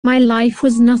My life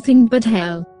was nothing but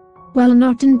hell. Well,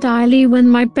 not entirely when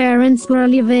my parents were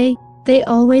away. They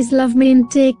always love me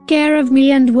and take care of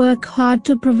me and work hard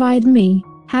to provide me,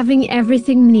 having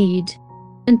everything need.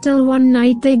 Until one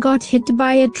night they got hit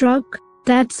by a truck.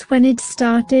 That's when it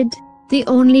started. The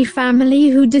only family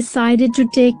who decided to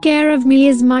take care of me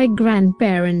is my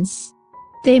grandparents.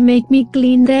 They make me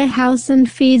clean their house and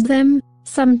feed them.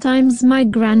 Sometimes my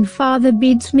grandfather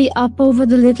beats me up over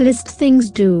the littlest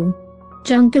things too.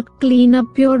 "Jungkook, clean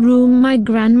up your room," my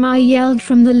grandma yelled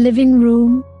from the living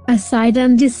room. I sighed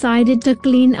and decided to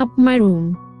clean up my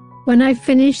room. When I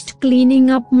finished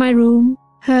cleaning up my room,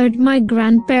 heard my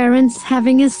grandparents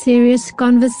having a serious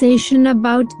conversation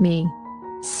about me.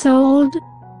 "Sold?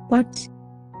 What?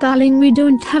 Darling, we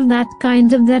don't have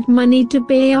that money to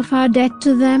pay off our debt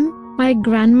to them," my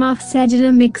grandma said in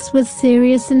a mix with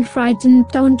serious and frightened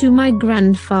tone to my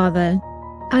grandfather.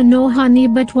 "I know, honey,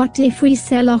 but what if we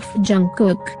sell off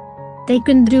Jungkook? They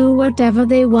can do whatever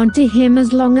they want to him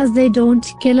as long as they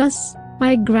don't kill us,"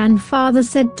 my grandfather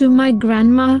said to my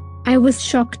grandma. I was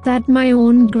shocked that my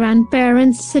own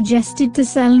grandparents suggested to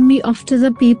sell me off to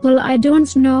the people I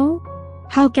don't know.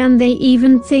 How can they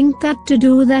even think that to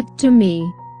do that to me?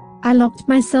 I locked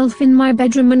myself in my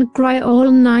bedroom and cried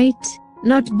all night,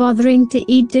 not bothering to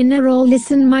eat dinner or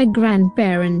listen my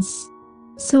grandparents.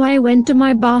 So I went to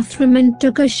my bathroom and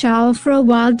took a shower for a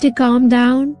while to calm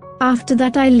down. After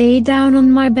that I lay down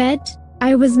on my bed.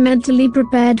 I was mentally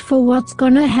prepared for what's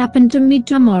gonna happen to me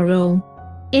tomorrow.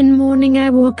 In morning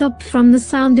I woke up from the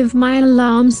sound of my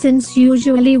alarm, since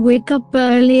usually wake up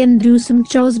early and do some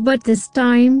chores, but this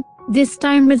time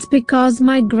it's because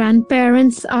my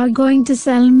grandparents are going to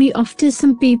sell me off to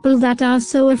some people that are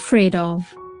so afraid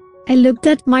of. I looked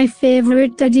at my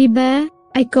favorite teddy bear.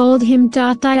 I called him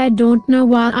Tata. I don't know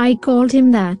why I called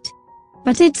him that,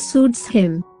 but it suits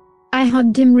him. I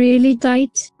hugged him really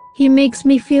tight. He makes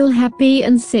me feel happy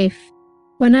and safe.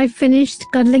 When I finished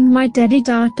cuddling my teddy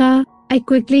Tata, I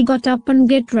quickly got up and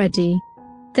get ready.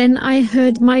 Then I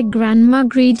heard my grandma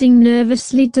greeting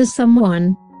nervously to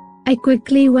someone. I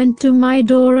quickly went to my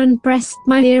door and pressed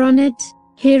my ear on it,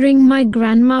 hearing my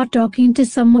grandma talking to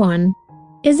someone.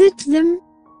 Is it them?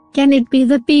 Can it be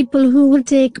the people who will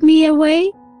take me away?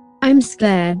 I'm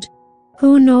scared.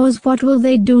 Who knows what will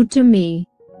they do to me?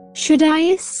 Should I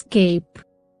escape?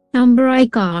 Number, I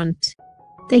can't.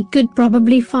 They could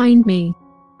probably find me.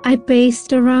 I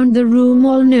paced around the room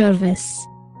all nervous.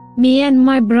 Me and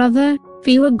my brother,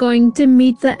 we were going to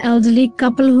meet the elderly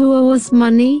couple who owe us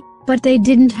money, but they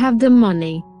didn't have the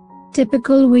money.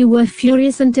 Typical. We were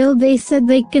furious until they said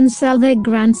they can sell their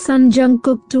grandson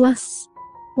Jungkook to us.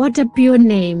 What a pure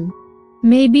name.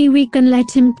 Maybe we can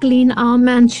let him clean our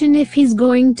mansion if he's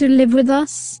going to live with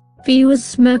us. We was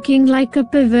smirking like a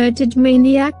perverted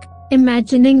maniac,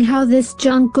 imagining how this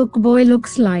Jungkook boy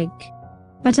looks like.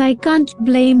 But I can't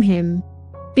blame him,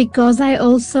 because I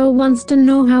also wants to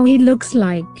know how he looks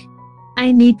like.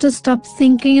 I need to stop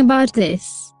thinking about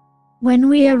this. When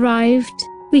we arrived,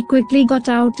 we quickly got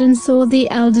out and saw the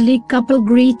elderly couple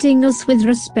greeting us with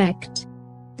respect.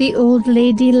 The old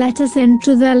lady let us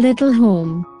into their little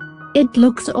home. It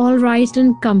looks alright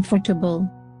and comfortable.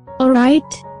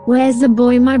 Alright, where's the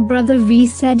boy? My brother V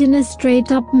said in a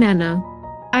straight-up manner.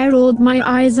 I rolled my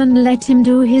eyes and let him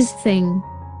do his thing.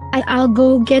 I'll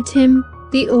go get him,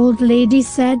 the old lady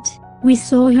said. We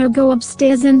saw her go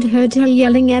upstairs and heard her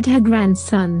yelling at her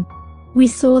grandson. We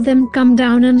saw them come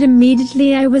down and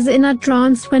immediately I was in a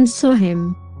trance when saw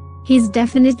him. He's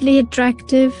definitely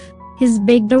attractive, his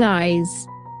big eyes.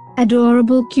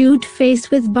 Adorable cute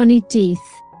face with bunny teeth.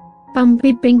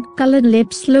 Pumpy pink colored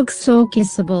lips look so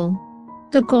kissable.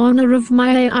 The corner of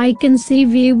my eye I can see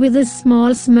V with a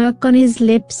small smirk on his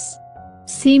lips.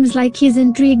 Seems like he's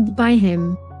intrigued by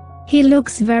him. He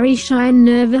looks very shy and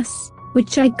nervous,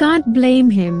 which I can't blame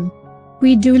him.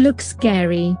 We do look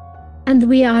scary. And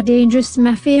we are dangerous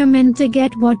mafia men to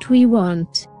get what we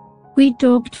want. We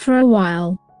talked for a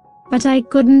while, but I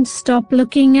couldn't stop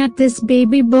looking at this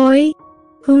baby boy,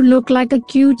 who looked like a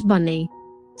cute bunny.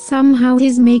 Somehow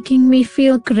he's making me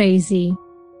feel crazy.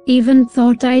 Even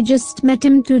thought I just met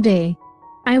him today.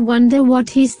 I wonder what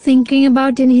he's thinking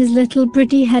about in his little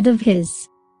pretty head of his.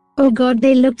 Oh God,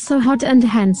 they looked so hot and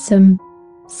handsome.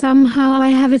 Somehow I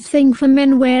have a thing for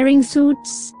men wearing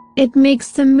suits. It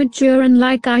makes them mature and,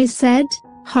 like I said,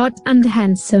 hot and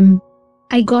handsome.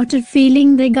 I got a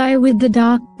feeling the guy with the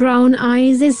dark brown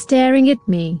eyes is staring at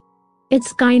me.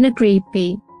 It's kinda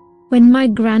creepy. When my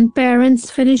grandparents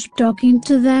finished talking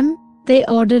to them, they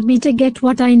ordered me to get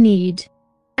what I need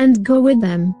and go with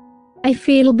them. I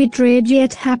feel betrayed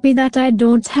yet happy that I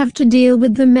don't have to deal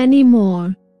with them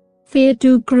anymore. They're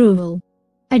too cruel.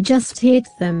 I just hate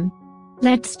them.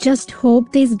 Let's just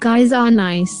hope these guys are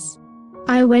nice.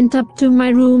 I went up to my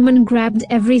room and grabbed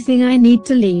everything I need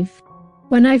to leave.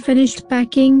 When I finished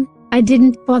packing, I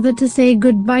didn't bother to say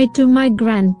goodbye to my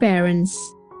grandparents.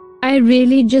 I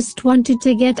really just wanted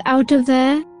to get out of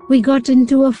there. We got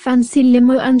into a fancy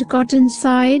limo and got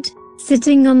inside,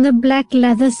 sitting on the black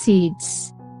leather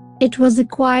seats. It was a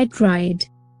quiet ride.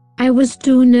 I was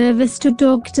too nervous to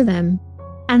talk to them.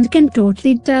 And can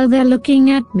totally tell they're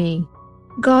looking at me.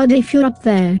 God, if you're up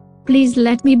there, please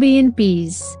let me be in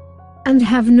peace. And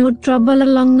have no trouble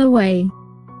along the way.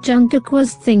 Jungkook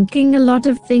was thinking a lot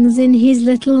of things in his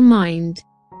little mind.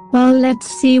 Well, let's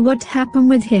see what happened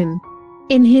with him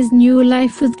in his new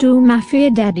life with two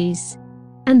Mafia Daddies.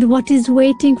 And what is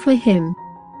waiting for him.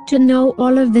 To know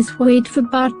all of this, wait for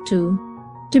part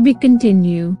 2. To be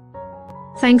continued.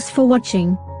 Thanks for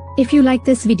watching. If you like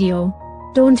this video,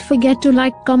 don't forget to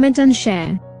like, comment and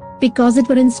share. Because it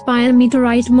would inspire me to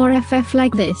write more FF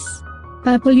like this.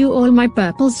 Purple you all my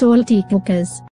purple soul Taekookers.